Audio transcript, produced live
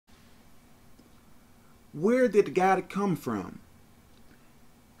Where did God come from?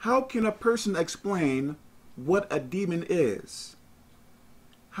 How can a person explain what a demon is?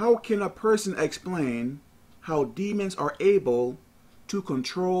 How can a person explain how demons are able to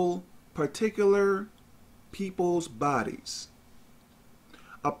control particular people's bodies?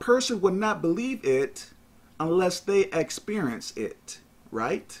 A person would not believe it unless they experience it,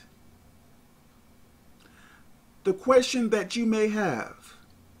 right? The question that you may have,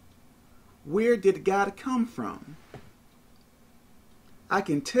 where did God come from? I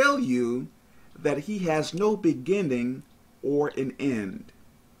can tell you that he has no beginning or an end.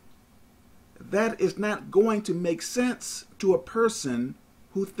 That is not going to make sense to a person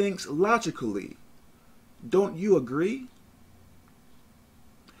who thinks logically. Don't you agree?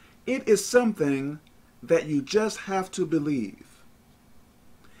 It is something that you just have to believe.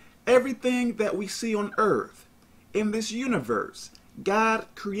 Everything that we see on earth, in this universe, God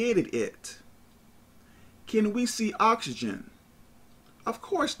created it. Can we see oxygen? Of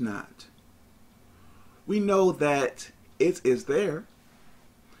course not. We know that it is there.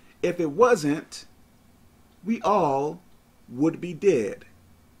 If it wasn't, we all would be dead.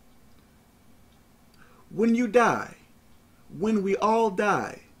 When you die, when we all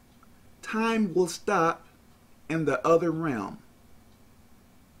die, time will stop in the other realm.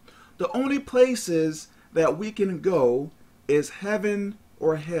 The only places that we can go is heaven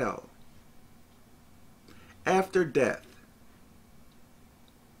or hell after death.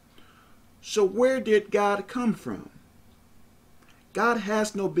 So where did God come from? God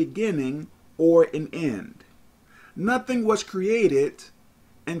has no beginning or an end. Nothing was created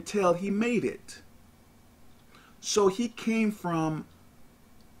until he made it. So he came from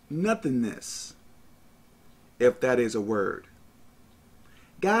nothingness, if that is a word.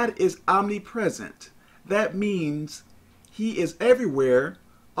 God is omnipresent. That means he is everywhere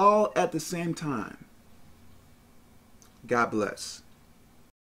all at the same time. God bless.